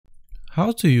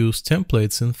How to use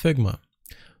templates in Figma.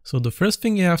 So the first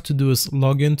thing you have to do is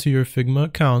log into your Figma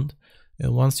account,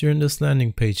 and once you're in this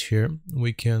landing page here,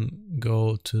 we can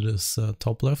go to this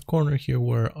top left corner here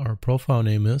where our profile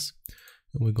name is,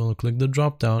 and we're going to click the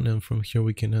drop down, and from here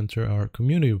we can enter our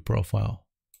community profile.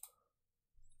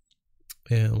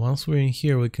 And once we're in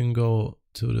here, we can go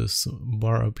to this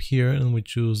bar up here and we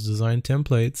choose design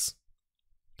templates,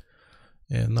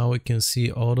 and now we can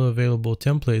see all the available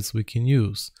templates we can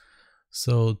use.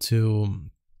 So to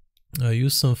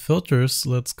use some filters,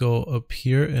 let's go up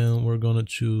here and we're going to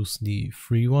choose the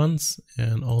free ones,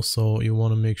 and also you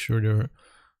want to make sure they're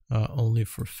only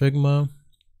for Figma,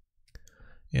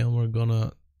 and we're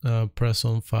gonna press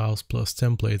on files plus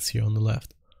templates here on the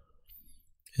left.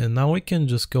 And now we can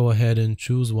just go ahead and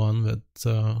choose one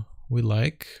that we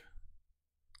like.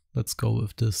 Let's go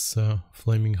with this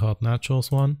flaming hot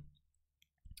nachos one.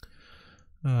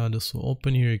 This will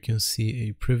open here. You can see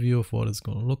a preview of what it's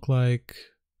going to look like.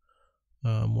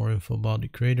 More info about the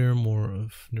creator, more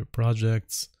of their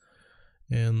projects.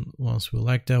 And once we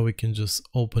like that, we can just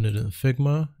open it in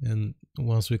Figma. And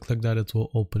once we click that, it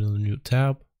will open in a new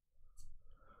tab.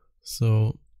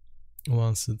 So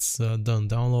once it's done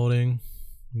downloading,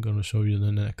 I'm going to show you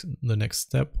the next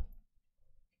step.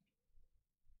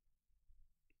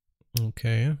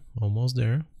 Okay, almost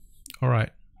there. All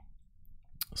right.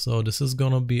 So this is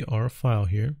going to be our file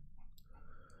here.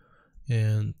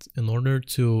 And in order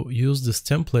to use this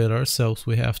template ourselves,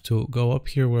 we have to go up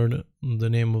here where the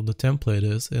name of the template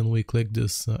is, and we click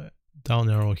this down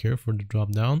arrow here for the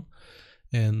drop down.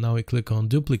 And now we click on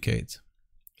duplicate.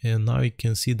 And now you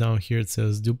can see down here it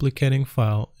says duplicating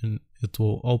file, and it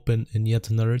will open in yet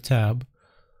another tab.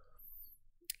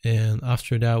 And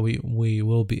after that, we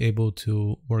will be able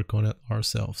to work on it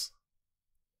ourselves.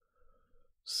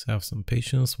 Just have some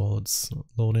patience while it's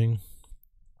loading.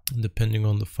 Depending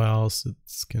on the files, it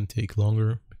can take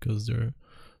longer because they're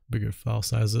bigger file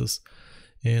sizes.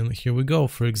 And here we go.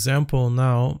 For example,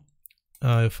 now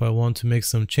if I want to make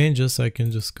some changes, I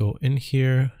can just go in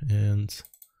here and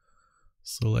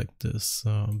select this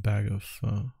bag of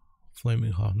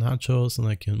flaming hot nachos, and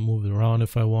I can move it around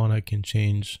if I want. I can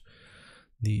change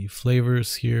the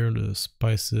flavors here, the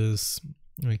spices.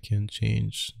 I can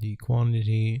change the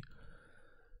quantity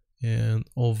and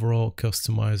overall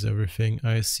customize everything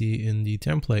I see in the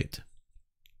template.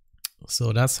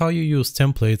 So that's how you use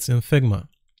templates in Figma.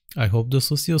 I hope this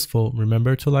was useful.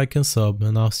 Remember to like and sub,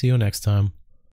 and I'll see you next time.